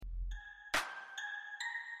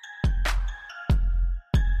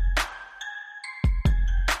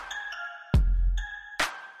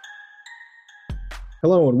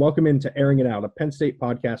Hello and welcome into Airing It Out, a Penn State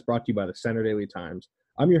podcast brought to you by the Center Daily Times.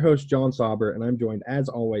 I'm your host, John Sauber, and I'm joined, as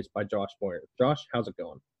always, by Josh Boyer. Josh, how's it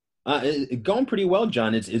going? Going pretty well,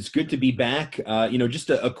 John. It's good to be back. Just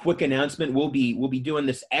a quick announcement. We'll be doing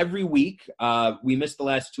this every week. We missed the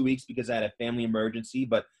last 2 weeks because I had a family emergency,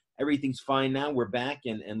 but everything's fine now. We're back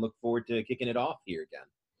and look forward to kicking it off here again.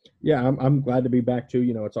 Yeah, I'm glad to be back too.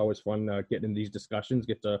 It's always fun getting in these discussions,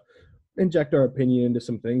 get to inject our opinion into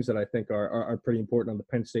some things that I think are pretty important on the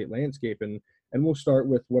Penn State landscape. And we'll start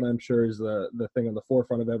with what I'm sure is the thing on the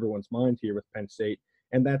forefront of everyone's mind here with Penn State,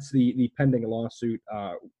 and that's the pending lawsuit.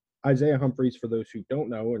 Isaiah Humphries, for those who don't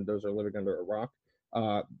know, and those are living under a rock,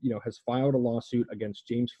 has filed a lawsuit against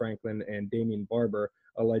James Franklin and Damian Barber,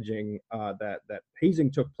 alleging that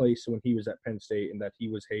hazing took place when he was at Penn State and that he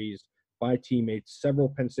was hazed by teammates.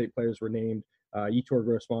 Several Penn State players were named: Yetur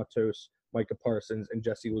Gross-Matos, Micah Parsons, and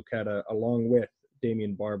Jesse Luketa, along with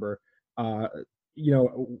Damian Barber.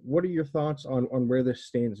 What are your thoughts on where this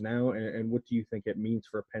stands now, and what do you think it means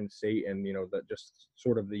for Penn State and, that just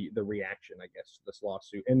sort of the reaction, I guess, to this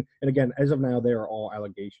lawsuit? And again, as of now, they are all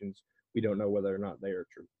allegations. We don't know whether or not they are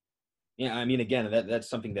true. Yeah, I mean, again, that's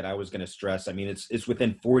something that I was going to stress. I mean, it's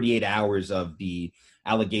within 48 hours of the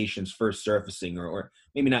allegations first surfacing, or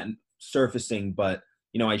maybe not surfacing, but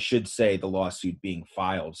I should say the lawsuit being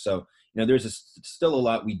filed. So there's still a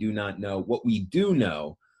lot we do not know. What we do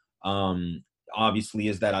know, obviously,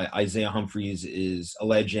 is that Isaiah Humphries is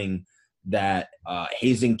alleging that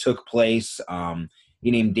hazing took place.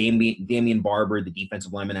 He named Damian Barber, the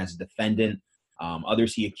defensive lineman, as a defendant.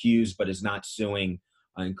 Others he accused but is not suing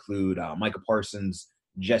include Micah Parsons,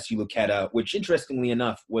 Jesse Luketa, which, interestingly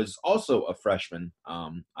enough, was also a freshman,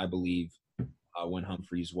 I believe, when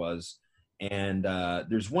Humphries was. And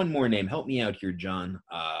there's one more name. Help me out here, John.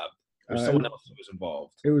 There's someone else who was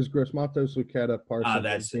involved. It was Gross-Matos, Luketa, Parsons,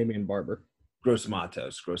 and Damian Barber.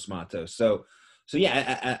 Gross-Matos. So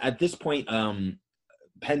yeah, at this point,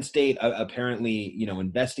 Penn State apparently,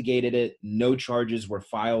 investigated it. No charges were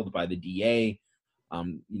filed by the DA.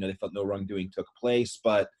 They felt no wrongdoing took place,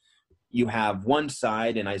 but you have one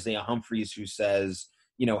side and Isaiah Humphries who says,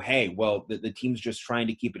 hey, well, the team's just trying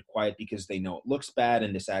to keep it quiet because they know it looks bad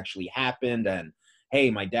and this actually happened. And hey,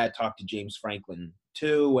 my dad talked to James Franklin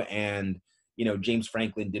too, and James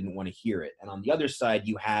Franklin didn't want to hear it. And on the other side,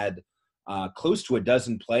 you had close to a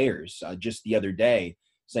dozen players just the other day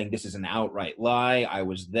saying this is an outright lie. I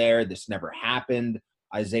was there. This never happened.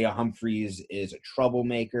 Isaiah Humphries is a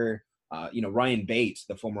troublemaker. Ryan Bates,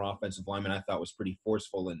 the former offensive lineman, I thought was pretty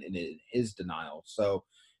forceful in his denial. So,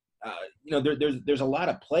 there's a lot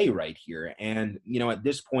of play right here. And, at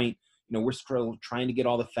this point, we're still trying to get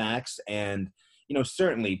all the facts. And,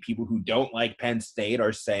 certainly people who don't like Penn State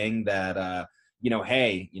are saying that,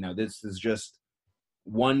 hey, this is just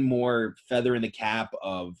one more feather in the cap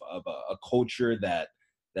of a culture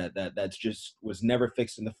that's just was never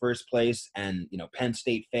fixed in the first place. And, Penn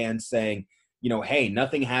State fans saying, hey,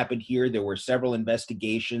 nothing happened here. There were several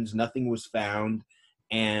investigations. Nothing was found.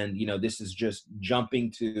 And, this is just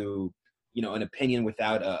jumping to, an opinion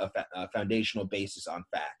without a foundational basis on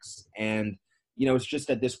facts. And, it's just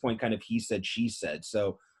at this point kind of he said, she said.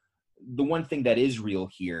 So the one thing that is real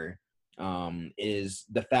here is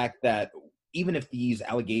the fact that even if these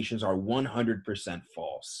allegations are 100%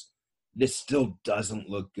 false, this still doesn't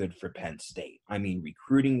look good for Penn State. I mean,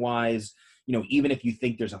 recruiting wise, even if you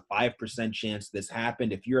think there's a 5% chance this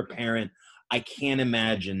happened, if you're a parent, I can't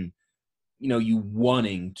imagine, you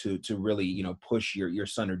wanting to really, push your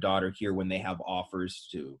son or daughter here when they have offers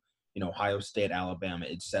to, Ohio State, Alabama,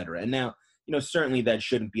 et cetera. And now, certainly that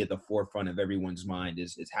shouldn't be at the forefront of everyone's mind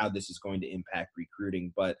is how this is going to impact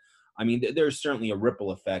recruiting. But I mean, there's certainly a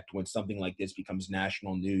ripple effect when something like this becomes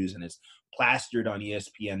national news and it's plastered on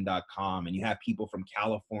ESPN.com, and you have people from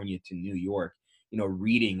California to New York,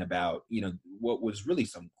 reading about, what was really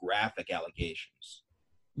some graphic allegations.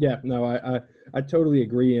 Yeah, no, I totally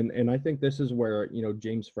agree. And I think this is where,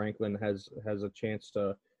 James Franklin has a chance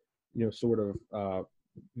to, sort of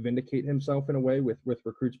vindicate himself in a way with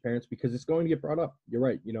recruits' parents, because it's going to get brought up. You're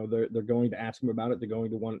right. They're going to ask him about it. They're going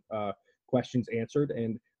to want questions answered.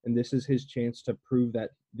 And this is his chance to prove that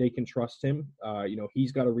they can trust him.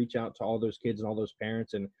 He's got to reach out to all those kids and all those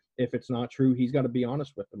parents. And if it's not true, he's got to be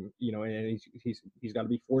honest with them, and he's got to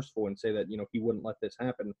be forceful and say that, he wouldn't let this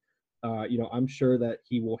happen. I'm sure that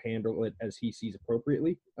he will handle it as he sees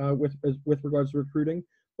appropriately with regards to recruiting.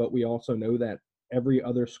 But we also know that every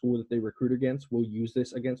other school that they recruit against will use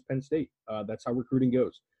this against Penn State. That's how recruiting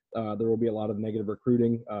goes. There will be a lot of negative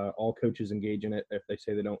recruiting. All coaches engage in it. If they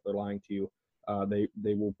say they don't, they're lying to you.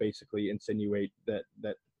 They will basically insinuate that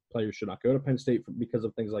players should not go to Penn State because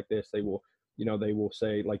of things like this. They will, they will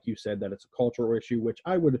say, like you said, that it's a cultural issue, which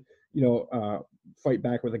I would, fight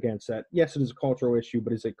back with against that. Yes, it is a cultural issue,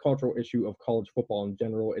 but it's a cultural issue of college football in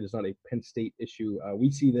general. It is not a Penn State issue. We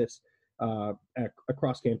see this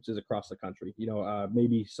across campuses across the country.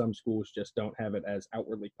 Maybe some schools just don't have it as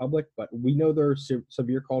outwardly public, but we know there are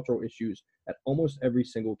severe cultural issues at almost every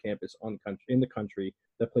single campus in the country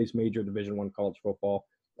that plays major Division I college football.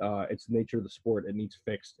 It's the nature of the sport. It needs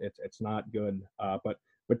fixed. It's not good. But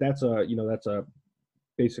that's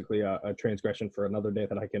basically a transgression for another day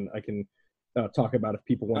that I can talk about if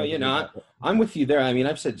people want. I'm with you there. I mean,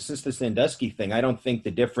 I've said since the Sandusky thing, I don't think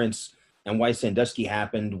the difference and why Sandusky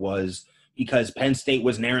happened was because Penn State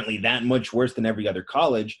was inherently that much worse than every other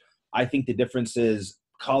college. I think the difference is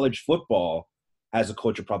college football has a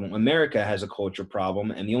culture problem. America has a culture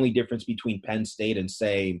problem. And the only difference between Penn State and,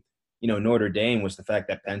 say, Notre Dame was the fact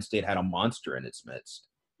that Penn State had a monster in its midst.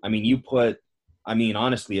 I mean,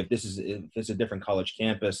 honestly, if this is a different college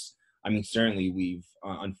campus, I mean, certainly we've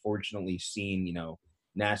unfortunately seen,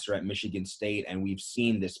 Nassar at Michigan State, and we've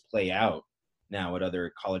seen this play out now at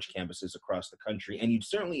other college campuses across the country. And you'd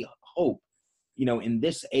certainly hope, in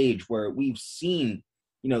this age where we've seen,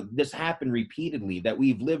 this happen repeatedly, that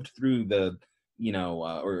we've lived through the,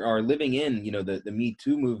 or are living in, the Me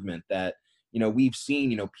Too movement, that, we've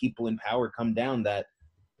seen, people in power come down, that,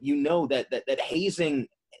 that hazing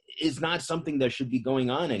is not something that should be going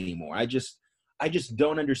on anymore. I just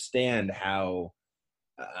don't understand how,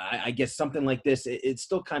 I guess something like this, it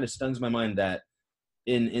still kind of stuns my mind that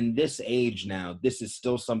in this age now, this is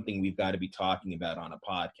still something we've got to be talking about on a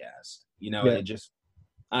podcast. It just,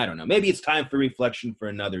 I don't know. Maybe it's time for reflection for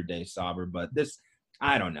another day, Saber, but this,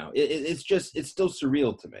 I don't know. It's still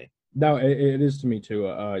surreal to me. No, it is to me too.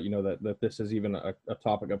 That this is even a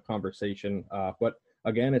topic of conversation. But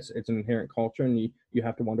again, it's an inherent culture, and you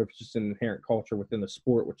have to wonder if it's just an inherent culture within the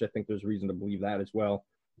sport, which I think there's reason to believe that as well.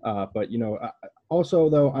 But also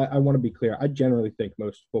though, I want to be clear. I generally think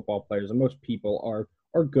most football players and most people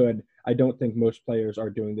are good. I don't think most players are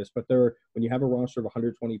doing this, but when you have a roster of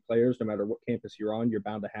 120 players, no matter what campus you're on, you're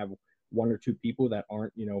bound to have one or two people that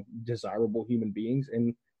aren't, desirable human beings,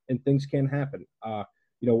 and things can happen.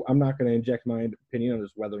 I'm not going to inject my opinion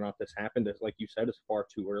as whether or not this happened. As like you said, it's far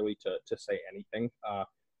too early to say anything.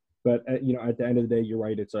 But at the end of the day, you're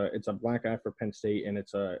right. It's a black eye for Penn State, and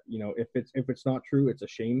it's if it's not true, it's a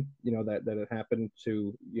shame. That it happened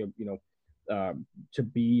to to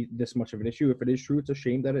be this much of an issue. If it is true, it's a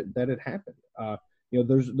shame that it happened.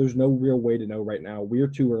 There's no real way to know right now. We're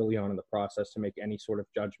too early on in the process to make any sort of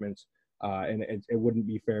judgments, and it wouldn't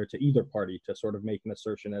be fair to either party to sort of make an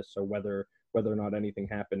assertion as to whether or not anything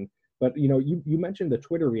happened. But, you mentioned the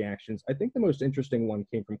Twitter reactions. I think the most interesting one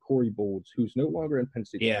came from Corey Bolds, who's no longer in Penn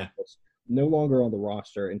State, no longer on the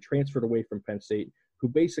roster, and transferred away from Penn State, who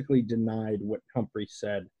basically denied what Humphrey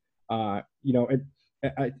said. I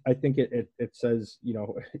think it says,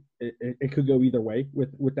 it could go either way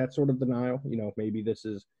with that sort of denial. Maybe this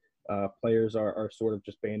is players are sort of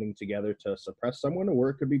just banding together to suppress someone, or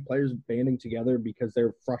it could be players banding together because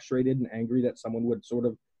they're frustrated and angry that someone would sort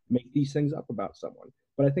of make these things up about someone.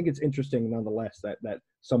 But I think it's interesting nonetheless that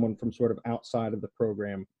someone from sort of outside of the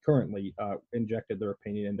program currently injected their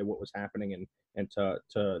opinion into what was happening and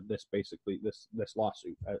to this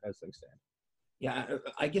lawsuit as things stand. Yeah,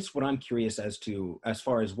 I guess what I'm curious as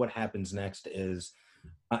far as what happens next is,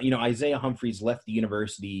 Isaiah Humphries left the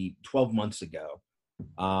university 12 months ago.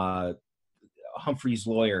 Humphries'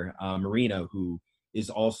 lawyer, Marino, who is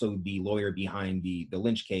also the lawyer behind the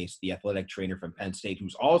Lynch case, the athletic trainer from Penn State,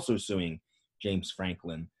 who's also suing James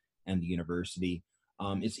Franklin and the university.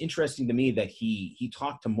 It's interesting to me that he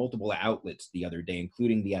talked to multiple outlets the other day,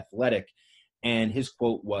 including The Athletic, and his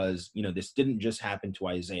quote was, this didn't just happen to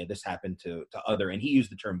Isaiah, this happened to other, and he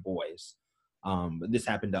used the term boys. This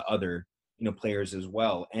happened to other, players as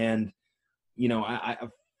well. And,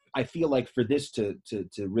 I feel like for this to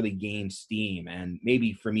really gain steam, and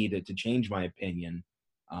maybe for me to change my opinion,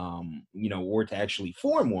 or to actually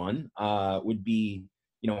form one, would be,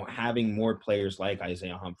 having more players like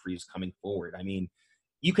Isaiah Humphries coming forward. I mean,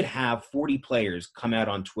 you could have 40 players come out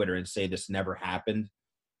on Twitter and say this never happened.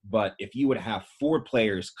 But if you would have 4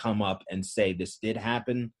 players come up and say this did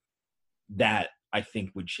happen, that I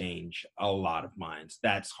think would change a lot of minds.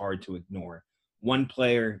 That's hard to ignore. 1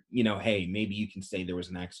 player, hey, maybe you can say there was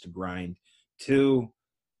an axe to grind. 2,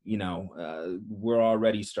 we're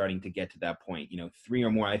already starting to get to that point. 3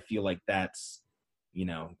 or more, I feel like that's,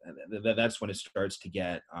 that's when it starts to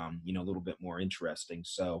get, a little bit more interesting.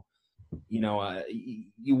 So,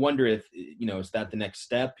 you wonder if, is that the next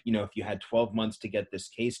step? If you had 12 months to get this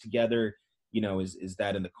case together, is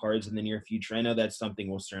that in the cards in the near future? I know that's something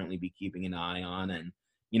we'll certainly be keeping an eye on. And,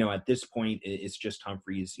 at this point, it's just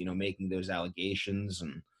Humphreys, making those allegations,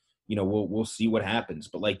 and, we'll see what happens.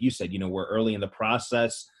 But like you said, we're early in the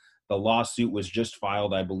process. The lawsuit was just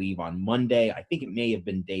filed, I believe, on Monday. I think it may have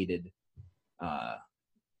been dated.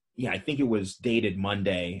 I think it was dated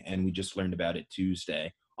Monday, and we just learned about it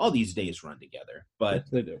Tuesday. All these days run together, but Yes,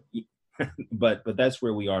 they do. but that's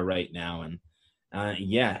where we are right now. And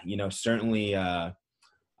certainly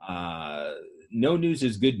no news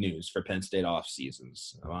is good news for Penn State off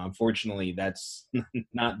seasons. Unfortunately, that's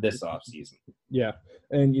not this off season. Yeah,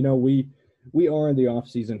 and we are in the off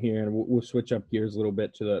season here, and we'll switch up gears a little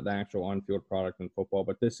bit to the actual on-field product in football.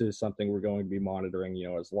 But this is something we're going to be monitoring.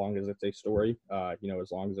 As long as it's a story,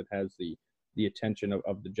 as long as it has the attention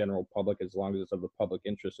of the general public, as long as it's of the public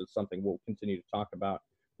interest, it's something we'll continue to talk about.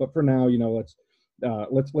 But for now,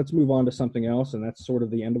 let's move on to something else, and that's sort of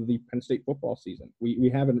the end of the Penn State football season. We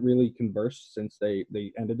haven't really conversed since they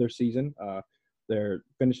ended their season. They're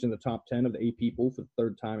finished in the top 10 of the AP poll for the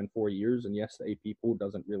third time in 4 years. And yes, the AP poll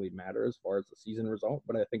doesn't really matter as far as the season result,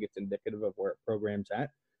 but I think it's indicative of where a program's at.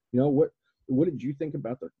 What did you think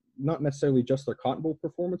about not necessarily just their Cotton Bowl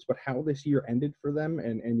performance, but how this year ended for them,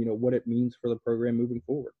 and what it means for the program moving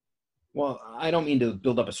forward? Well, I don't mean to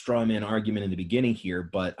build up a straw man argument in the beginning here,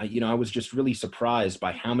 but I was just really surprised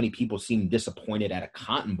by how many people seemed disappointed at a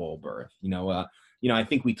Cotton Bowl berth. I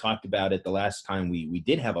think we talked about it the last time we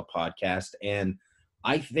did have a podcast, and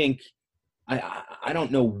I think I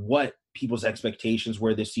don't know what people's expectations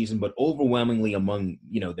were this season, but overwhelmingly among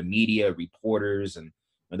the media, reporters, and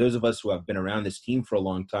those of us who have been around this team for a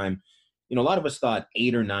long time, a lot of us thought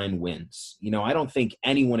 8 or 9 wins. I don't think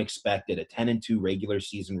anyone expected a 10-2 regular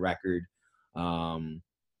season record, and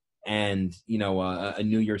a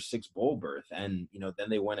New Year's Six bowl berth, and then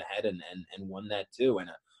they went ahead and won that too, and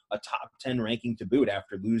a top 10 ranking to boot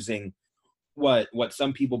after losing what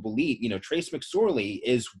some people believe. Trace McSorley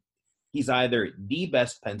he's either the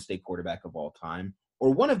best Penn State quarterback of all time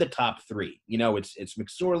or one of the top 3. It's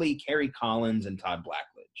McSorley, Kerry Collins, and Todd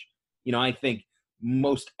Blackledge. I think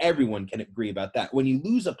most everyone can agree about that. When you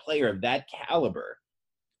lose a player of that caliber,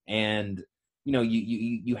 and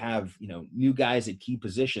you have new guys at key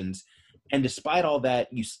positions, and despite all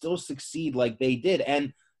that, you still succeed like they did.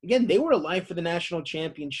 And again, they were alive for the national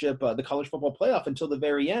championship, the college football playoff, until the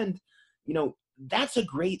very end. That's a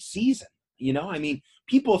great season.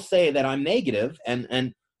 People say that I'm negative,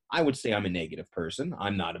 and I would say I'm a negative person.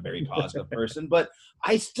 I'm not a very positive person, but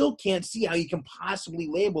I still can't see how you can possibly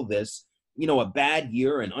label this a bad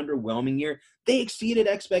year, an underwhelming year. They exceeded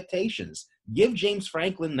expectations. Give James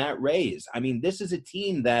Franklin that raise. This is a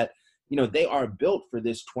team that, they are built for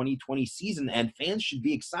this 2020 season, and fans should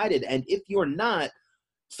be excited. And if you're not,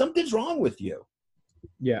 something's wrong with you.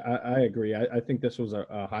 Yeah, I agree. I think this was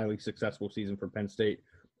a highly successful season for Penn State,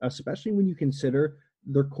 especially when you consider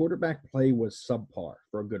their quarterback play was subpar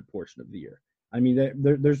for a good portion of the year.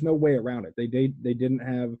 There's no way around it. They didn't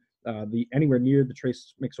have anywhere near the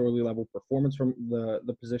Trace McSorley level performance from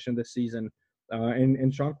the position this season,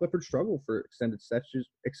 and Sean Clifford struggled for extended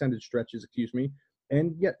stretches,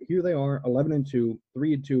 and yet here they are, 11-2,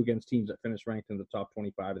 3-2 against teams that finished ranked in the top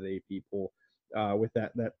 25 of the AP poll, with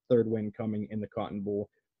that third win coming in the Cotton Bowl.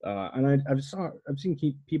 And I've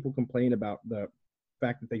seen people complain about the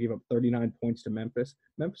fact that they gave up 39 points to Memphis.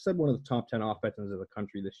 Memphis had one of the top 10 offenses in the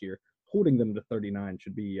country this year. Holding them to 39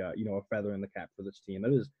 should be a feather in the cap for this team.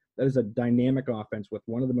 That is a dynamic offense with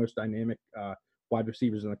one of the most dynamic wide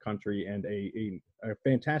receivers in the country, and a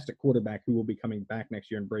fantastic quarterback who will be coming back next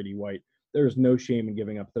year in Brady White. There is no shame in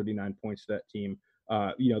giving up 39 points to that team.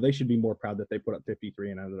 They should be more proud that they put up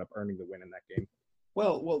 53 and ended up earning the win in that game.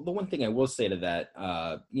 Well, the one thing I will say to that,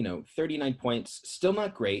 39 points, still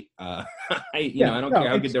not great. I don't care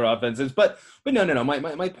how good their offense is, but no.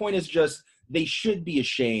 My point is just they should be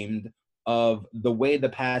ashamed of the way the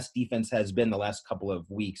pass defense has been the last couple of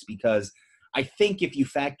weeks, because I think if you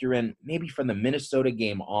factor in maybe from the Minnesota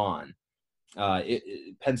game on,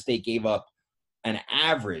 Penn State gave up an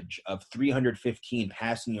average of 315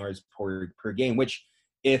 passing yards per game, which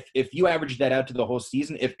if you average that out to the whole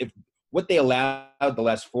season, if what they allowed the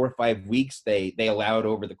last 4 or 5 weeks, they allowed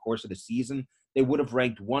over the course of the season, they would have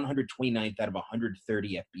ranked 129th out of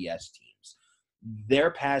 130 FBS teams.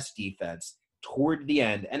 Their pass defense toward the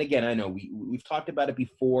end, and again, I know we've talked about it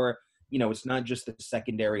before, it's not just the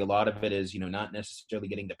secondary. A lot of it is, not necessarily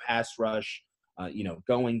getting the pass rush,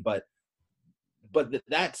 going, but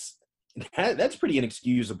that's pretty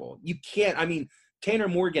inexcusable. You can't, Tanner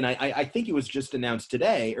Morgan, I think it was just announced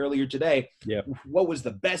earlier today, what was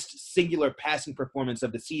the best singular passing performance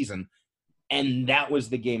of the season, and that was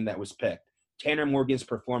the game that was picked. Tanner Morgan's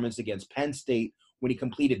performance against Penn State when he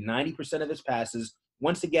completed 90% of his passes.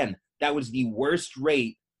 Once again, that was the worst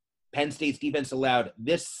rate Penn State's defense allowed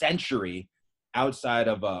this century, outside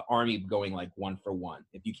of Army going like 1 for 1.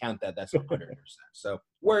 If you count that, that's 100%. So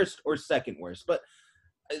worst or second worst. But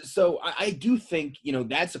so I do think,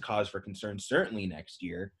 that's a cause for concern, certainly next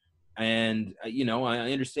year. And,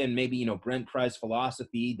 I understand maybe, Brent Pry's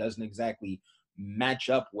philosophy doesn't exactly match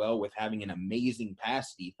up well with having an amazing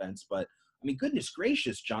pass defense. But, I mean, goodness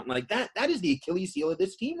gracious, John, like that is the Achilles heel of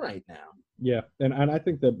this team right now. Yeah, and I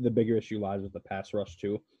think the bigger issue lies with the pass rush,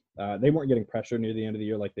 too. They weren't getting pressure near the end of the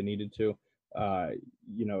year like they needed to.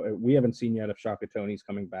 We haven't seen yet if Shaka Toney's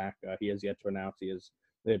coming back. He has yet to announce.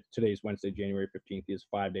 Today's Wednesday, January 15th. He has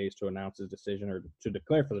 5 days to announce his decision or to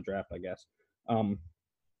declare for the draft, I guess,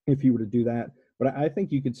 if he were to do that. But I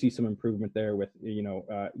think you could see some improvement there with,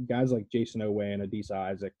 guys like Jason Oweh and Adisa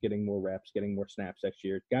Isaac getting more reps, getting more snaps next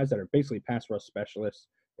year. Guys that are basically pass rush specialists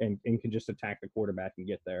and can just attack the quarterback and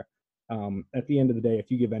get there. At the end of the day,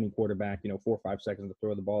 if you give any quarterback, 4 or 5 seconds to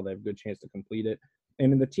throw the ball, they have a good chance to complete it.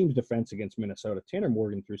 And in the team's defense against Minnesota, Tanner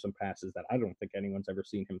Morgan threw some passes that I don't think anyone's ever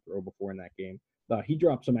seen him throw before in that game. He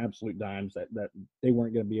dropped some absolute dimes that they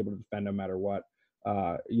weren't going to be able to defend no matter what.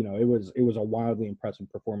 It was a wildly impressive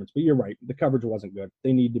performance. But you're right, the coverage wasn't good.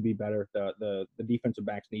 They need to be better. The defensive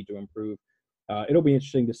backs need to improve. It'll be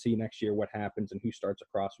interesting to see next year what happens and who starts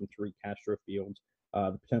across from Tariq Castro Fields.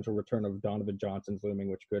 The potential return of Donovan Johnson's looming,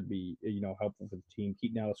 which could be, helpful for the team.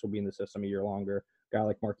 Keaton Ellis will be in the system a year longer. A guy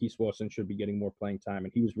like Marquise Wilson should be getting more playing time,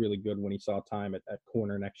 and he was really good when he saw time at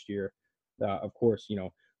corner next year. Of course,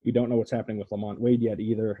 we don't know what's happening with Lamont Wade yet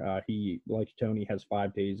either. He, like Tony, has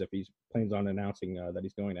 5 days if he plans on announcing that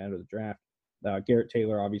he's going to enter the draft. Garrett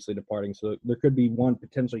Taylor obviously departing, so there could be 1,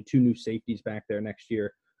 potentially 2 new safeties back there next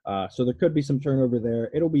year. So there could be some turnover there.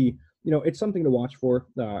 It'll be, it's something to watch for.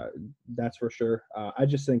 That's for sure. I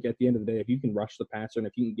just think at the end of the day, if you can rush the passer and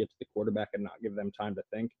if you can get to the quarterback and not give them time to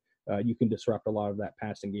think, you can disrupt a lot of that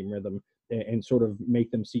passing game rhythm and sort of make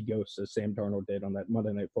them see ghosts, as Sam Darnold did on that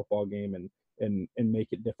Monday Night Football game, and make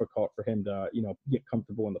it difficult for him to, get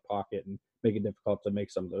comfortable in the pocket and make it difficult to make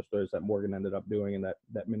some of those throws that Morgan ended up doing in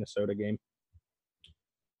that Minnesota game.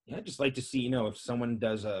 Yeah, I'd just like to see, if someone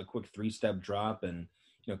does a quick 3-step drop and,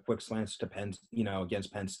 quick slants to Penn,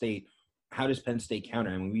 against Penn State, how does Penn State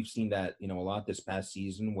counter? I mean, we've seen that, a lot this past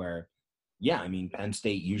season where, Penn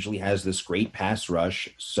State usually has this great pass rush.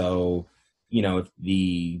 So, if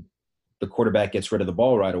the quarterback gets rid of the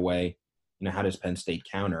ball right away, how does Penn State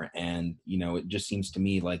counter? And, it just seems to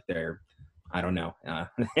me like I don't know,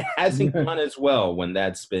 it hasn't gone as well when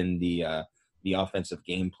that's been the offensive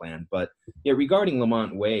game plan. But yeah, regarding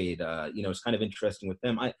Lamont Wade, it's kind of interesting with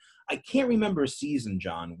them. I can't remember a season,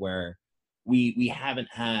 John, where we haven't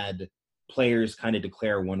had players kind of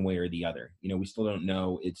declare one way or the other. We still don't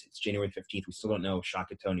know. It's January 15th. We still don't know if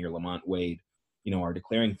Shaka Toney or Lamont Wade, are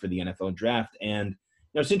declaring for the NFL draft. And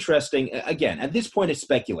it's interesting. Again, at this point, it's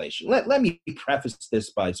speculation. Let me preface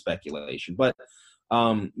this by speculation. But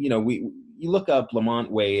you look up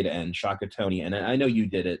Lamont Wade and Shaka Toney, and I know you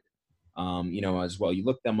did it. As well. You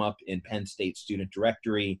look them up in Penn State student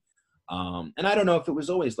directory. And I don't know if it was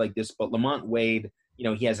always like this, but Lamont Wade,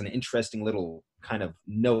 he has an interesting little kind of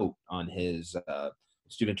note on his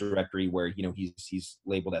student directory where, he's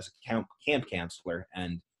labeled as a camp counselor.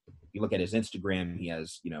 And you look at his Instagram, he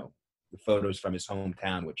has, the photos from his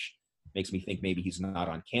hometown, which makes me think maybe he's not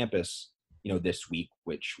on campus, this week,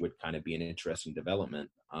 which would kind of be an interesting development.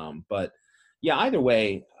 But yeah, either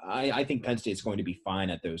way, I think Penn State's going to be fine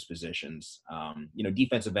at those positions.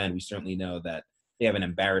 Defensive end, we certainly know that they have an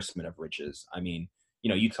embarrassment of riches. I mean,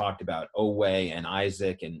 you talked about Oweh and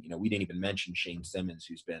Isaac, and, we didn't even mention Shane Simmons,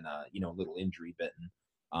 who's been, a little injury bitten.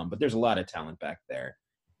 But there's a lot of talent back there.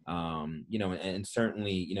 And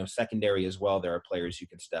certainly, secondary as well, there are players who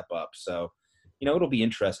can step up. So, it'll be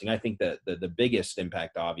interesting. I think that the biggest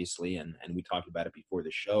impact, obviously, and we talked about it before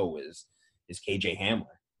the show, is KJ Hamler.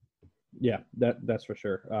 Yeah, that's for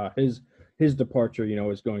sure. His departure,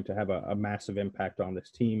 is going to have a massive impact on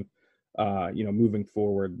this team. Moving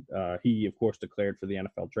forward, he of course declared for the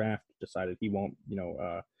NFL draft, decided he won't,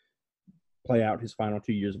 play out his final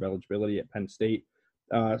 2 years of eligibility at Penn State.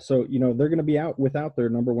 So they're going to be out without their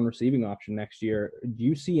number 1 receiving option next year. Do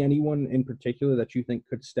you see anyone in particular that you think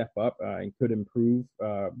could step up and could improve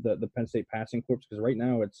the Penn State passing corps? Because right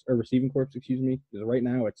now receiving corps, because right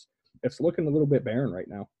now it's looking a little bit barren right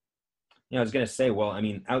now. I was going to say, well, I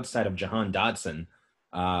mean, outside of Jahan Dotson,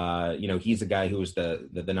 he's a guy who was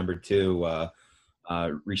the number 2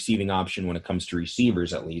 receiving option when it comes to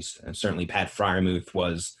receivers, at least. And certainly Pat Freiermuth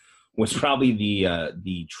was probably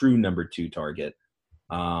the true number 2 target.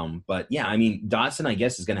 But yeah, I mean, Dotson, I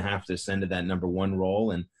guess, is going to have to ascend to that number one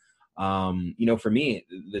role. And, for me,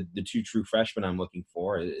 the two true freshmen I'm looking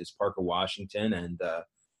for is Parker Washington and,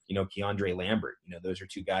 Keandre Lambert. Those are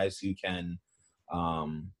two guys who can,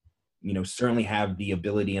 certainly have the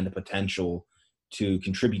ability and the potential to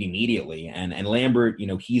contribute immediately. And Lambert,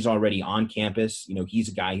 he's already on campus. He's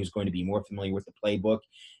a guy who's going to be more familiar with the playbook.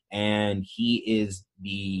 And he is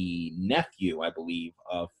the nephew, I believe,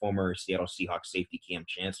 of former Seattle Seahawks safety Cam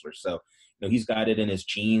Chancellor. So, he's got it in his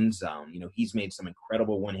genes. He's made some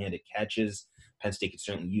incredible one-handed catches. Penn State could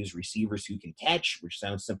certainly use receivers who can catch, which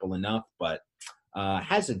sounds simple enough, but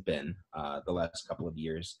hasn't been the last couple of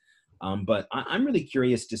years. But I'm really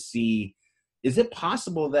curious to see, is it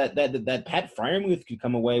possible that Pat Freiermuth could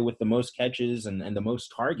come away with the most catches and the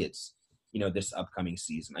most targets, this upcoming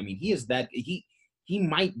season? I mean, he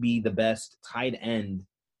might be the best tight end,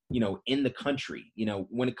 in the country.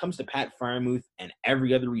 When it comes to Pat Freiermuth and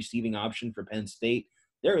every other receiving option for Penn State,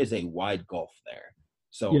 there is a wide gulf there.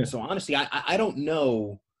 So, Yeah. so honestly, I don't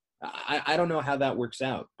know. I don't know how that works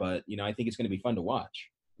out, but, I think it's going to be fun to watch.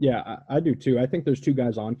 Yeah, I do too. I think there's two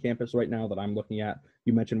guys on campus right now that I'm looking at.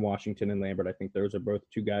 You mentioned Washington and Lambert. I think those are both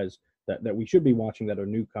two guys that we should be watching that are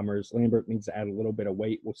newcomers. Lambert needs to add a little bit of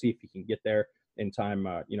weight. We'll see if he can get there in time,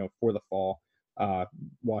 for the fall.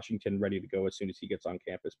 Washington ready to go as soon as he gets on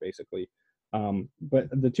campus, basically. But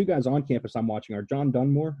the two guys on campus I'm watching are John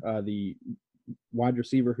Dunmore, the wide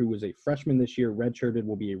receiver who was a freshman this year, redshirted,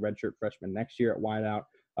 will be a redshirt freshman next year at wideout.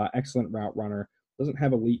 Excellent route runner. Doesn't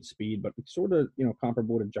have elite speed, but sort of,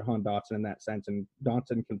 comparable to Jahan Dotson in that sense. And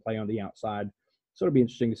Dotson can play on the outside. So it'll be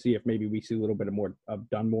interesting to see if maybe we see a little bit more of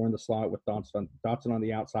Dunmore in the slot with Dotson on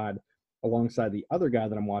the outside alongside the other guy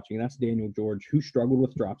that I'm watching. And that's Daniel George, who struggled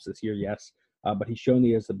with drops this year, yes. But he's shown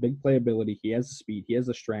he has the big playability. He has the speed. He has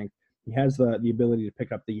the strength. He has the ability to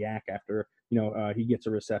pick up the yak after, he gets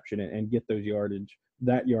a reception and get that yardage,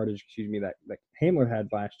 that Hamler had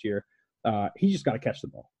last year. He just got to catch the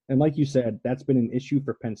ball. And like you said, that's been an issue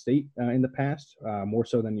for Penn State in the past, more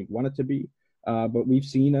so than you'd want it to be. But we've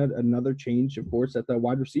seen another change, of course, at the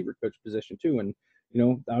wide receiver coach position too. And,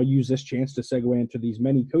 I'll use this chance to segue into these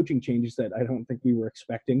many coaching changes that I don't think we were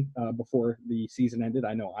expecting before the season ended.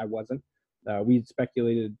 I know I wasn't. We had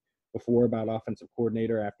speculated before about offensive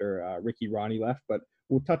coordinator after Ricky Ronnie left, but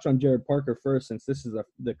we'll touch on Gerad Parker first, since this is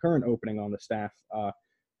the current opening on the staff.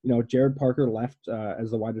 Gerad Parker left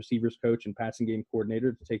as the wide receivers coach and passing game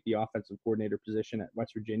coordinator to take the offensive coordinator position at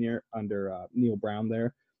West Virginia under Neil Brown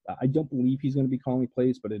there. I don't believe he's going to be calling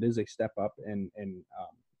plays, but it is a step up in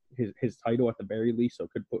his title at the very least, so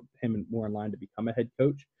it could put him more in line to become a head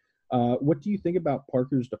coach. What do you think about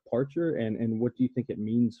Parker's departure, and what do you think it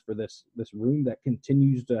means for this room that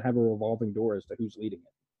continues to have a revolving door as to who's leading it?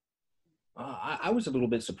 I was a little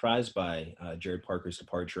bit surprised by Gerad Parker's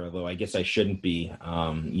departure, although I guess I shouldn't be.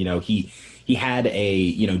 He had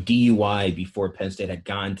a DUI before Penn State had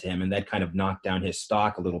gone to him, and that kind of knocked down his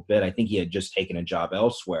stock a little bit. I think he had just taken a job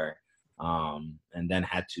elsewhere, and then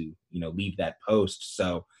had to leave that post.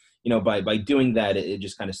 So by doing that, it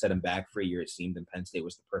just kind of set him back for a year. It seemed, and Penn State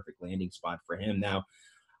was the perfect landing spot for him. Now,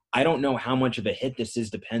 I don't know how much of a hit this is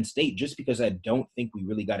to Penn State, just because I don't think we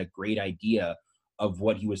really got a great idea of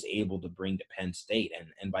what he was able to bring to Penn State.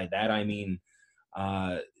 And by that, I mean,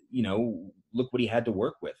 look what he had to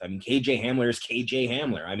work with. I mean, KJ Hamler is KJ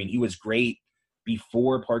Hamler. I mean, he was great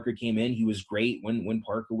before Parker came in. He was great when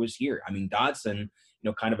Parker was here. I mean, Dotson,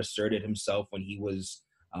 kind of asserted himself when he was,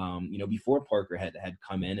 before Parker had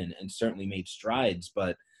come in and certainly made strides.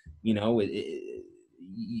 But, you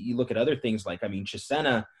look at other things like, I mean,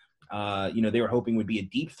 Chisena, they were hoping would be a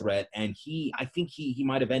deep threat. And I think he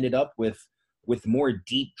might have ended up with more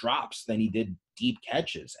deep drops than he did deep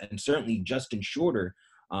catches. And certainly Justin Shorter,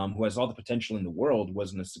 who has all the potential in the world,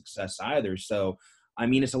 wasn't a success either. So, I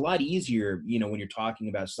mean, it's a lot easier, when you're talking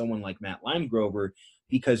about someone like Matt Limegrover,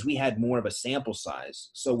 because we had more of a sample size.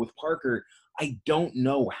 So with Parker, I don't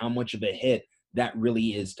know how much of a hit that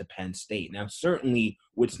really is to Penn State. Now, certainly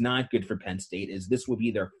what's not good for Penn State is this will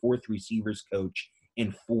be their fourth receivers coach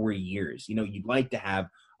in 4 years. You'd like to have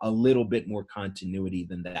a little bit more continuity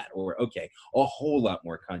than that, or a whole lot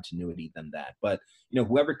more continuity than that. But,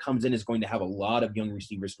 whoever comes in is going to have a lot of young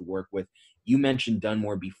receivers to work with. You mentioned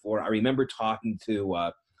Dunmore before. I remember talking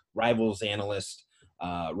to Rivals analyst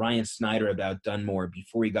Ryan Snyder about Dunmore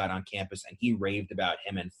before he got on campus, and he raved about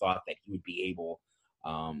him and thought that he would be able,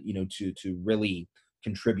 to really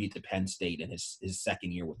contribute to Penn State in his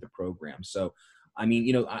second year with the program. So, I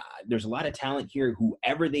mean, there's a lot of talent here.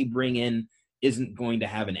 Whoever they bring in isn't going to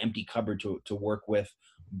have an empty cupboard to work with.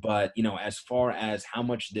 But, as far as how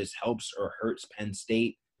much this helps or hurts Penn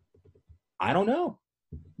State, I don't know.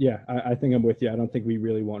 Yeah, I think I'm with you. I don't think we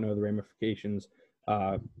really won't know the ramifications.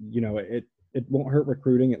 It won't hurt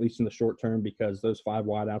recruiting, at least in the short term, because those 5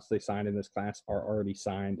 wideouts they signed in this class are already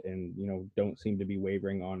signed and, don't seem to be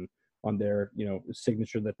wavering on their,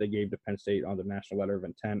 signature that they gave to Penn State on the national letter of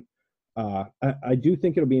intent. I do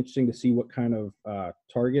think it'll be interesting to see what kind of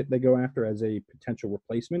target they go after as a potential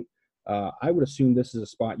replacement. I would assume this is a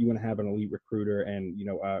spot you want to have an elite recruiter, and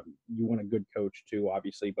you want a good coach too,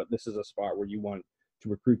 obviously. But this is a spot where you want to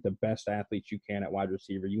recruit the best athletes you can at wide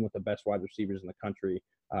receiver. You want the best wide receivers in the country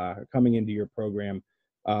coming into your program.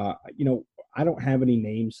 I don't have any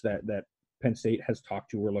names that Penn State has talked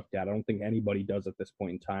to or looked at. I don't think anybody does at this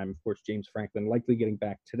point in time. Of course, James Franklin likely getting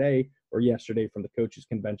back today or yesterday from the coaches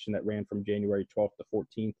convention that ran from January 12th to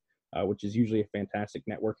 14th, which is usually a fantastic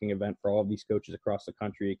networking event for all of these coaches across the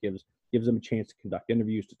country. It gives them a chance to conduct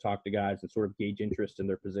interviews, to talk to guys, and sort of gauge interest in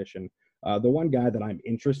their position. The one guy that I'm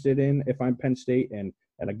interested in, if I'm Penn State, and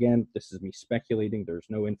again, this is me speculating. There's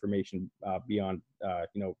no information beyond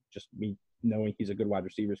just me knowing he's a good wide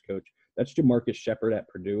receivers coach. That's Jamarcus Shepard at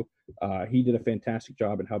Purdue. He did a fantastic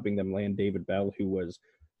job in helping them land David Bell, who was,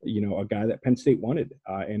 a guy that Penn State wanted.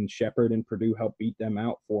 And Shepard and Purdue helped beat them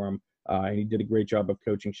out for him. And he did a great job of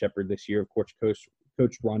coaching Shepard this year. Of course,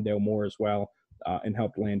 coached Rondale Moore as well and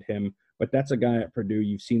helped land him. But that's a guy at Purdue.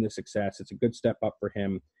 You've seen the success. It's a good step up for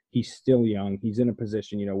him. He's still young. He's in a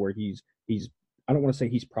position, where he's I don't want to say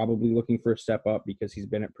he's probably looking for a step up because he's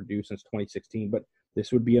been at Purdue since 2016, but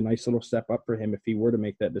this would be a nice little step up for him if he were to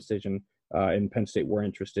make that decision and Penn State were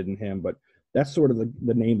interested in him. But that's sort of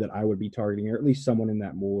the name that I would be targeting, or at least someone in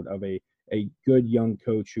that mold of a good young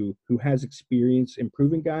coach who has experience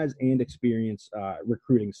improving guys and experience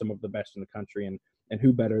recruiting some of the best in the country. And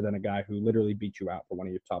who better than a guy who literally beat you out for one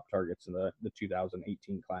of your top targets in the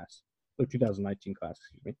 2018 class, the 2019 class,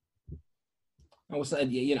 excuse me.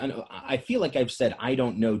 I feel like I've said I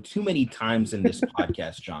don't know too many times in this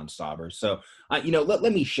podcast, John Sauber. So,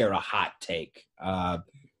 let me share a hot take.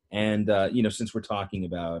 Since we're talking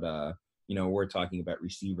about,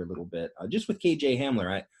 receiver a little bit, just with KJ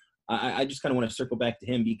Hamler, I just kind of want to circle back to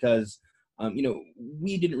him because,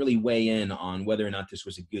 we didn't really weigh in on whether or not this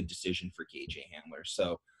was a good decision for KJ Hamler.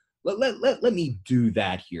 So let me do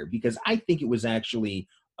that here because I think it was actually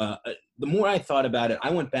the more I thought about it, I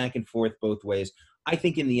went back and forth both ways. I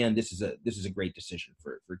think in the end, this is a great decision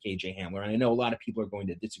for KJ Hamler. And I know a lot of people are going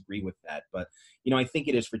to disagree with that, but, I think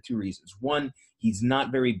it is for two reasons. One, he's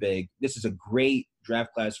not very big. This is a great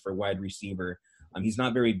draft class for a wide receiver. He's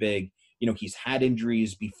not very big. He's had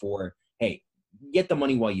injuries before. Hey, get the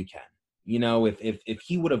money while you can. If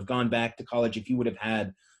he would have gone back to college, if he would have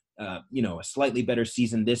had, a slightly better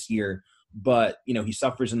season this year, but, he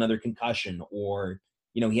suffers another concussion or,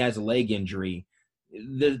 he has a leg injury,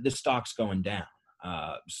 the stock's going down.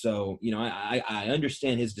 I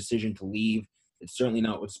understand his decision to leave. It's certainly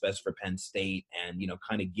not what's best for Penn State and,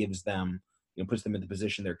 kind of gives them, puts them in the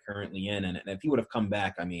position they're currently in. And if he would have come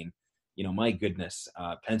back, my goodness,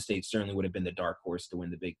 Penn State certainly would have been the dark horse to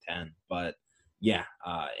win the Big Ten. But yeah,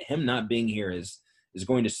 him not being here is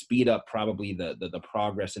going to speed up probably the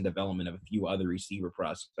progress and development of a few other receiver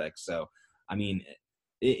prospects. So,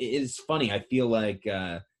 it's funny. I feel like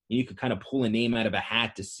you could kind of pull a name out of a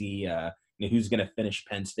hat to see who's going to finish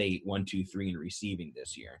Penn State 1, 2, 3 in receiving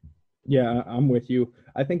this year. Yeah, I'm with you.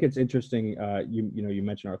 I think it's interesting. You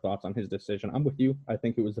mentioned our thoughts on his decision. I'm with you. I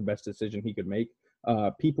think it was the best decision he could make.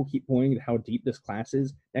 People keep pointing at how deep this class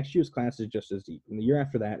is. Next year's class is just as deep, and the year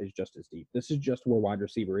after that is just as deep. This is just where wide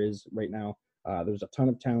receiver is right now. There's a ton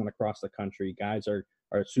of talent across the country. Guys are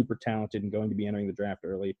super talented and going to be entering the draft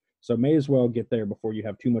early. So may as well get there before you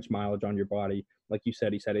have too much mileage on your body. Like you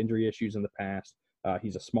said, he's had injury issues in the past.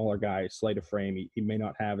 He's a smaller guy, slight of frame. He may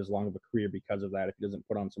not have as long of a career because of that if he doesn't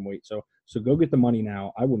put on some weight. So go get the money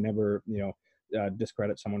now. I will never,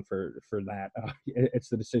 discredit someone for that. It's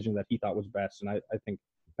the decision that he thought was best, and I think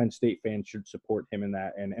Penn State fans should support him in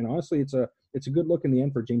that. And honestly, it's a good look in the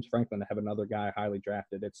end for James Franklin to have another guy highly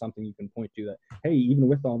drafted. It's something you can point to that, hey, even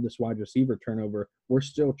with all this wide receiver turnover, we're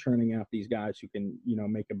still churning out these guys who can,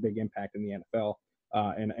 make a big impact in the NFL.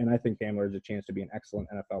 And I think Hamler has a chance to be an excellent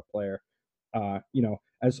NFL player.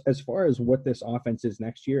 As far as what this offense is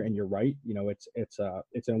next year, and you're right, it's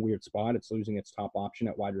in a weird spot. It's losing its top option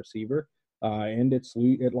at wide receiver. And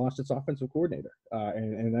it lost its offensive coordinator.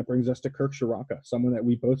 And that brings us to Kirk Ciarrocca, someone that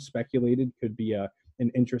we both speculated could be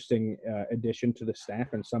an interesting addition to the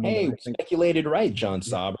staff and someone that I think speculated right, John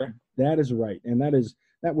Sauber. That is right. And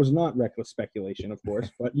that was not reckless speculation, of course,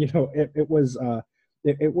 but it was a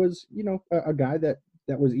guy that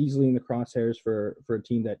was easily in the crosshairs for a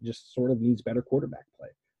team that just sort of needs better quarterback play.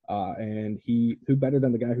 And who better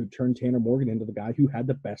than the guy who turned Tanner Morgan into the guy who had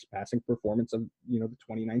the best passing performance of, the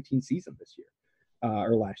 2019 season this year,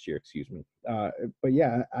 or last year, excuse me. But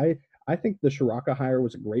yeah, I think the Ciarrocca hire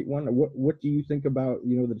was a great one. What do you think about,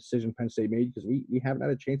 the decision Penn State made? Because we haven't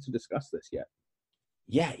had a chance to discuss this yet.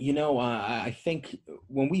 Yeah, I think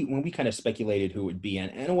when we kind of speculated who it would be,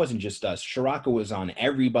 and it wasn't just us. Ciarrocca was on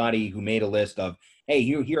everybody who made a list of, hey,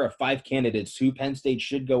 here are 5 candidates who Penn State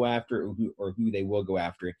should go after, or who they will go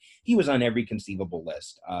after. He was on every conceivable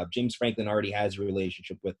list. James Franklin already has a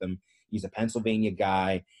relationship with them. He's a Pennsylvania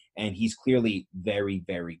guy, and he's clearly very,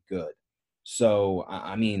 very good. So,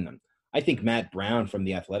 I mean, I think Matt Brown from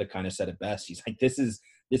The Athletic kind of said it best. He's like, this is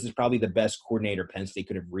probably the best coordinator Penn State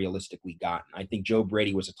could have realistically gotten. I think Joe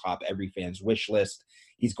Brady was atop every fan's wish list.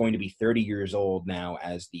 He's going to be 30 years old now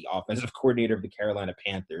as the offensive coordinator of the Carolina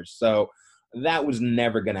Panthers. So that was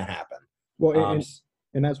never going to happen. Well,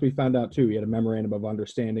 and as we found out too, he had a memorandum of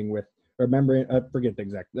understanding with, or forget the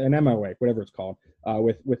exact, an MOA, whatever it's called,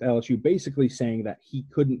 with LSU, basically saying that he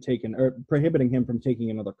couldn't or prohibiting him from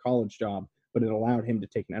taking another college job, but it allowed him to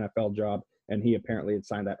take an NFL job. And he apparently had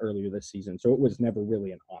signed that earlier this season. So it was never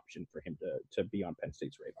really an option for him to be on Penn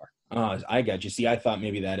State's radar. I got you. See, I thought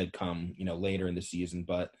maybe that had come, later in the season.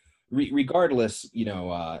 But regardless,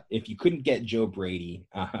 if you couldn't get Joe Brady,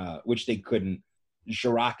 which they couldn't,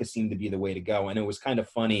 Ciarrocca seemed to be the way to go. And it was kind of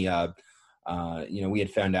funny. We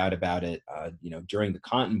had found out about it, during the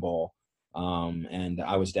Cotton Bowl. And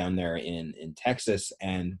I was down there in Texas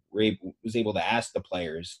and was able to ask the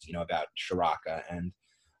players, about Ciarrocca. And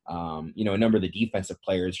a number of the defensive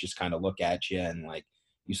players just kind of look at you and like,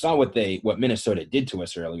 you saw what Minnesota did to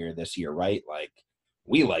us earlier this year, right? Like,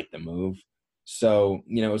 we like the move. So,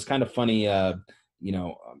 it was kind of funny.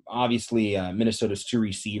 Obviously Minnesota's 2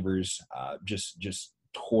 receivers just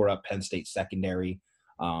tore up Penn State secondary.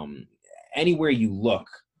 Anywhere you look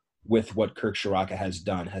with what Kirk Ciarrocca has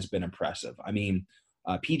done has been impressive. I mean,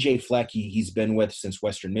 PJ Fleck, he's been with since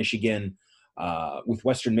Western Michigan. With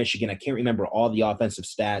Western Michigan, I can't remember all the offensive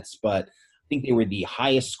stats, but I think they were the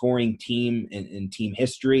highest scoring team in team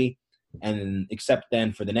history. And except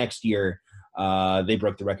then for the next year, they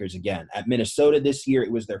broke the records again. At Minnesota this year,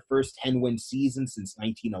 it was their first 10-win season since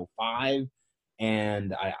 1905.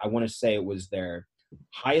 And I want to say it was their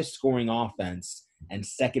highest scoring offense and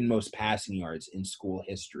second most passing yards in school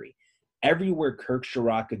history. Everywhere Kirk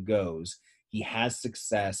Ciarrocca goes, he has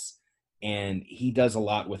success, and he does a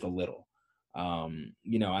lot with a little.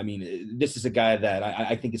 This is a guy that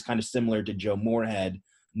I think is kind of similar to Joe Moorhead,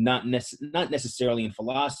 not necessarily in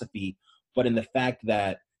philosophy, but in the fact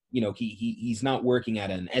that, he's not working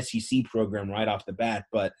at an SEC program right off the bat,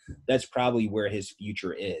 but that's probably where his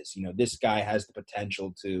future is. This guy has the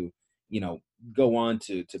potential to, go on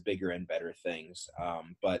to bigger and better things.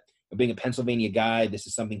 But being a Pennsylvania guy, this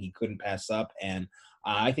is something he couldn't pass up. And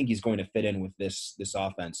I think he's going to fit in with this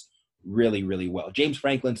offense really, really well. James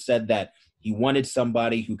Franklin said that he wanted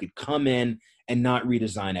somebody who could come in and not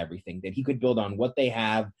redesign everything, that he could build on what they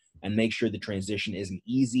have and make sure the transition is an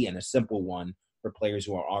easy and a simple one for players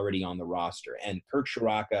who are already on the roster. And Kirk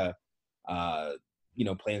Ciarrocca,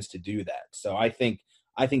 plans to do that. So I think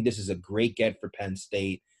this is a great get for Penn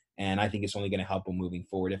State, and I think it's only going to help them moving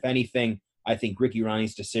forward. If anything, I think Ricky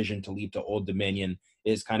Ronnie's decision to leave to Old Dominion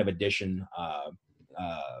is kind of addition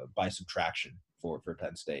by subtraction for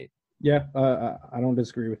Penn State. Yeah, I don't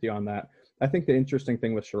disagree with you on that. I think the interesting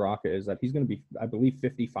thing with Ciarrocca is that he's going to be, I believe,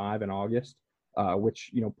 55 in August,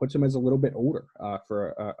 which, puts him as a little bit older for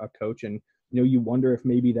a coach. And, you wonder if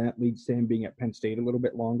maybe that leads to him being at Penn State a little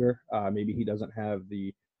bit longer. Maybe he doesn't have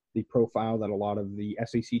the profile that a lot of the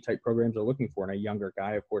SEC type programs are looking for in a younger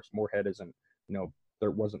guy. Of course, Moorhead isn't, there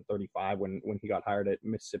wasn't 35 when he got hired at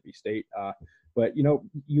Mississippi State. But,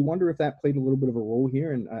 you wonder if that played a little bit of a role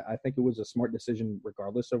here. And I think it was a smart decision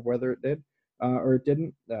regardless of whether it did or it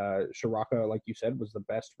didn't. Ciarrocca, like you said, was the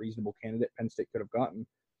best reasonable candidate Penn State could have gotten.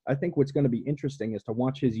 I think what's going to be interesting is to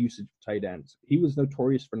watch his usage of tight ends. He was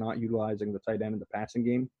notorious for not utilizing the tight end in the passing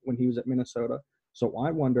game when he was at Minnesota. So I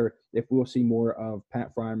wonder if we'll see more of Pat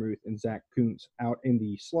Freiermuth and Zach Kuntz out in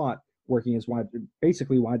the slot working as wide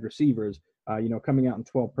receivers, coming out in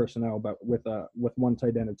 12 personnel, but with one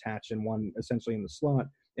tight end attached and one essentially in the slot.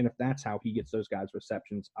 And if that's how he gets those guys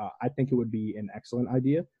receptions, I think it would be an excellent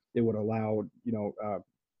idea. It would allow,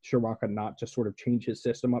 Ciarrocca not to sort of change his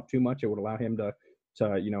system up too much. It would allow him to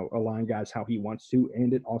align guys how he wants to.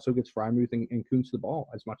 And it also gets Freiermuth and Kuntz the ball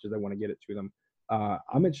as much as they want to get it to them.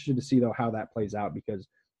 I'm interested to see, though, how that plays out because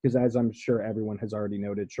as I'm sure everyone has already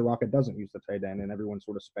noted, Ciarrocca doesn't use the tight end, and everyone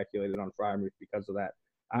sort of speculated on Freiermuth because of that.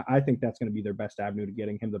 I think that's going to be their best avenue to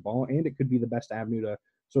getting him the ball, and it could be the best avenue to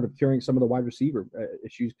sort of curing some of the wide receiver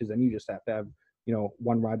issues, because then you just have to have,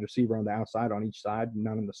 one wide receiver on the outside on each side,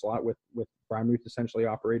 none in the slot, with Freiermuth essentially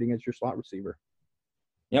operating as your slot receiver.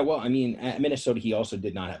 Yeah, well, I mean, at Minnesota, he also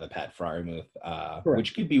did not have a Pat Freiermuth,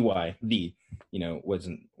 which could be why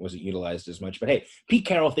wasn't utilized as much. But hey, Pete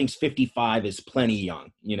Carroll thinks 55 is plenty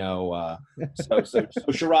young, so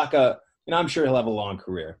Shiraka, I'm sure he'll have a long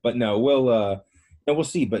career. But no, we'll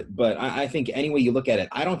see. But I think any way you look at it,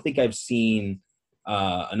 I don't think I've seen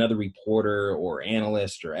another reporter or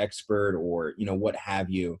analyst or expert or what have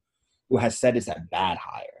you who has said it's a bad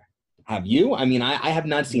hire. Have you? I mean, I have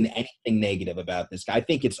not seen anything negative about this guy. I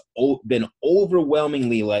think it's been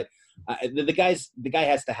overwhelmingly like the guy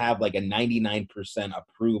has to have like a 99%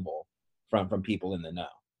 approval from people in the know.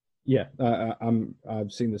 Yeah,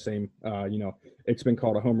 I've seen the same. It's been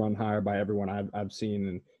called a home run hire by everyone I've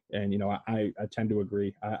seen, and I tend to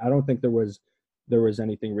agree. I don't think there was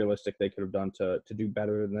anything realistic they could have done to do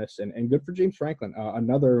better than this. And good for James Franklin,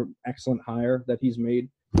 another excellent hire that he's made.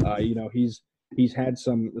 He's had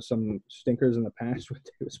some stinkers in the past,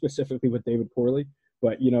 specifically with David Corley,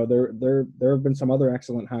 but there have been some other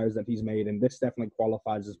excellent hires that he's made, and this definitely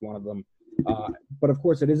qualifies as one of them. But of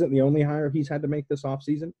course, it isn't the only hire he's had to make this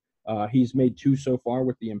offseason. He's made two so far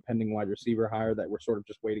with the impending wide receiver hire that we're sort of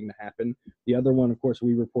just waiting to happen. The other one, of course,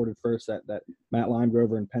 we reported first that Matt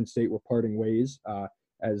Limegrover and Penn State were parting ways.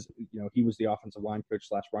 As he was the offensive line coach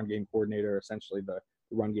 / run game coordinator. Essentially, the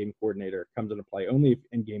run game coordinator comes into play only if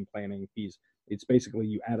in game planning. It's basically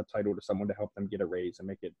you add a title to someone to help them get a raise and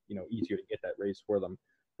make it easier to get that raise for them.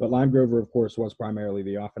 But Limegrover, of course, was primarily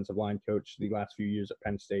the offensive line coach the last few years at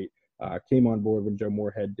Penn State. Came on board when Joe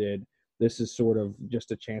Moorhead did. This is sort of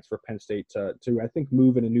just a chance for Penn State to I think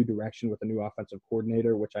move in a new direction with a new offensive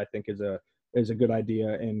coordinator, which I think is a good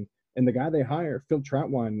idea. And the guy they hire, Phil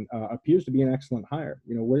Trautwein, appears to be an excellent hire.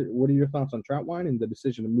 What are your thoughts on Trautwein and the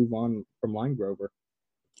decision to move on from Limegrover?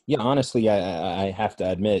 Yeah, honestly, I have to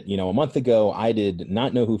admit, a month ago, I did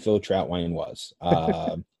not know who Phil Trautwein was.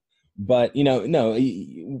 But, no,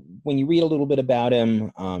 when you read a little bit about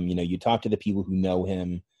him, you talk to the people who know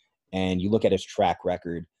him and you look at his track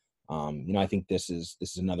record. I think this is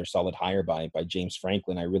another solid hire by James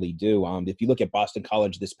Franklin. I really do. If you look at Boston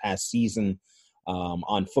College this past season,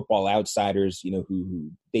 on Football Outsiders, who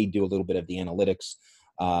they do a little bit of the analytics,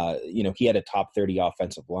 he had a top 30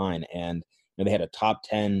 offensive line, and they had a top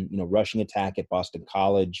 10, rushing attack at Boston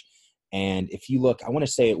College. And if you look, I want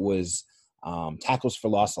to say it was tackles for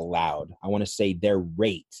loss allowed. I want to say their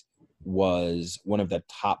rate was one of the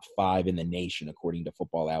top 5 in the nation, according to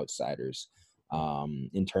Football Outsiders,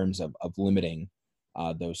 in terms of limiting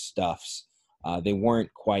those stuffs. They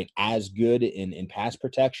weren't quite as good in pass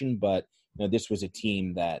protection, but this was a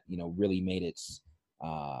team that really made it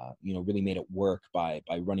work by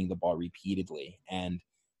running the ball repeatedly. And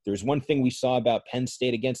there's one thing we saw about Penn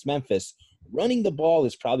State against Memphis: running the ball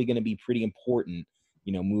is probably going to be pretty important,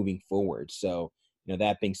 moving forward. So,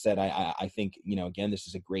 that being said, I think again, this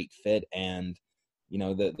is a great fit, and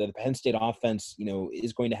the Penn State offense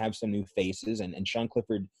is going to have some new faces, and Sean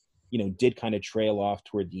Clifford did kind of trail off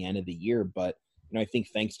toward the end of the year, but I think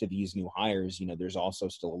thanks to these new hires, there's also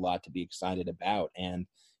still a lot to be excited about. And,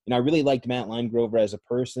 I really liked Matt Limegrover as a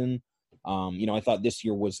person. I thought this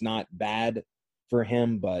year was not bad for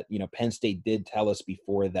him, but, Penn State did tell us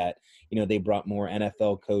before that, they brought more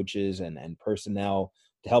NFL coaches and personnel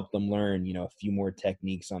to help them learn, a few more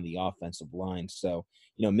techniques on the offensive line. So,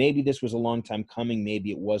 maybe this was a long time coming,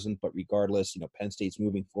 maybe it wasn't, but regardless, Penn State's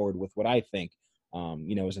moving forward with what I think,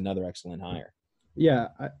 is another excellent hire. Yeah,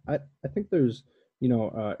 I think there's,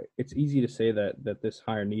 it's easy to say that this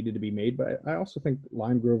hire needed to be made, but I also think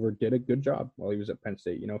Limegrover did a good job while he was at Penn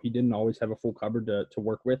State. He didn't always have a full cupboard to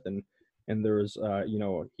work with, and there was,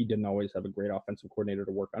 he didn't always have a great offensive coordinator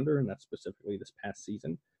to work under, and that's specifically this past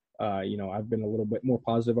season. I've been a little bit more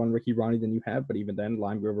positive on Ricky Ronnie than you have, but even then,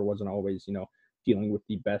 Limegrover wasn't always, dealing with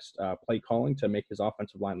the best play calling to make his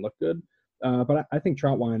offensive line look good. But I think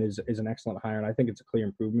Trautwein is an excellent hire, and I think it's a clear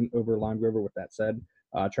improvement over Limegrover. With that said,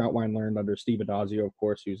 Trautwein learned under Steve Addazio, of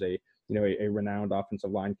course, who's a renowned offensive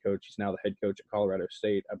line coach. He's now the head coach at Colorado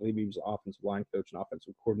State. I believe he was offensive line coach and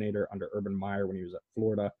offensive coordinator under Urban Meyer when he was at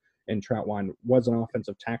Florida. And Trautwein was an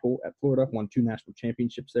offensive tackle at Florida, won 2 national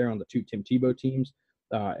championships there on the 2 Tim Tebow teams,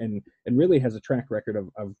 and really has a track record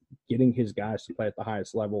of getting his guys to play at the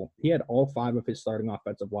highest level. He had all 5 of his starting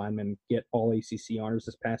offensive linemen get all ACC honors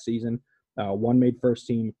this past season. 1 made first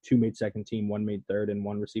team, 2 made second team, 1 made third, and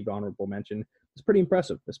 1 received honorable mention. It's pretty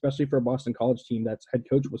impressive, especially for a Boston College team that's head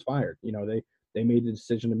coach was fired. They made the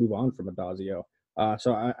decision to move on from Addazio.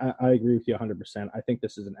 So I agree with you 100%. I think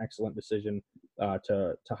this is an excellent decision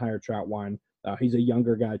to hire Troutwine. He's a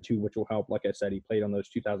younger guy too, which will help. Like I said, he played on those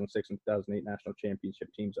 2006 and 2008 national championship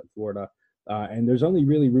teams at Florida, and there's only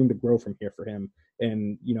really room to grow from here for him.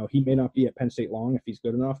 And he may not be at Penn State long if he's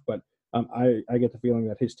good enough, but I get the feeling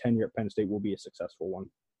that his tenure at Penn State will be a successful one.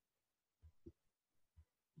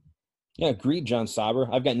 Yeah, agreed, John Sauber.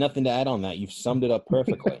 I've got nothing to add on that. You've summed it up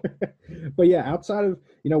perfectly. But yeah, outside of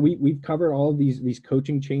we've covered all of these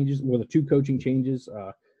coaching changes. Well, the two coaching changes.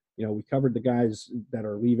 We covered the guys that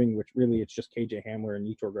are leaving, which really it's just KJ Hamler and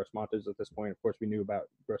Yetur Gross-Matos at this point. Of course, we knew about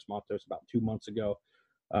Gross-Matos about 2 months ago.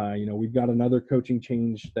 We've got another coaching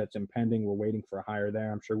change that's impending. We're waiting for a hire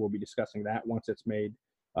there. I'm sure we'll be discussing that once it's made.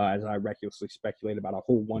 As I recklessly speculate about a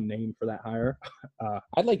whole one name for that hire.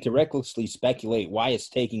 I'd like to recklessly speculate why it's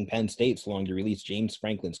taking Penn State so long to release James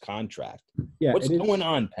Franklin's contract. Yeah, what's going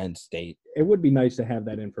on, Penn State? It would be nice to have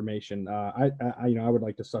that information. I would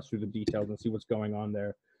like to suss through the details and see what's going on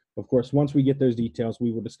there. Of course, once we get those details,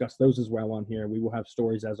 we will discuss those as well on here. We will have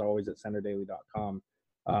stories, as always, at CenterDaily.com.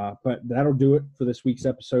 But that'll do it for this week's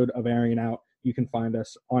episode of Airing Out. You can find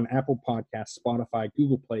us on Apple Podcasts, Spotify,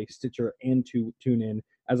 Google Play, Stitcher, and TuneIn.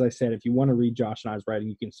 As I said, if you want to read Josh and I's writing,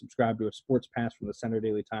 you can subscribe to a sports pass from the Center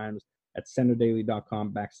Daily Times at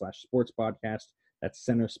centerdaily.com/sportspodcast. That's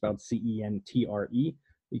center spelled CENTRE.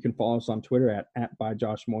 You can follow us on Twitter at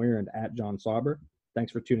 @byJoshMoyer and @JohnSauber.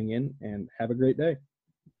 Thanks for tuning in, and have a great day.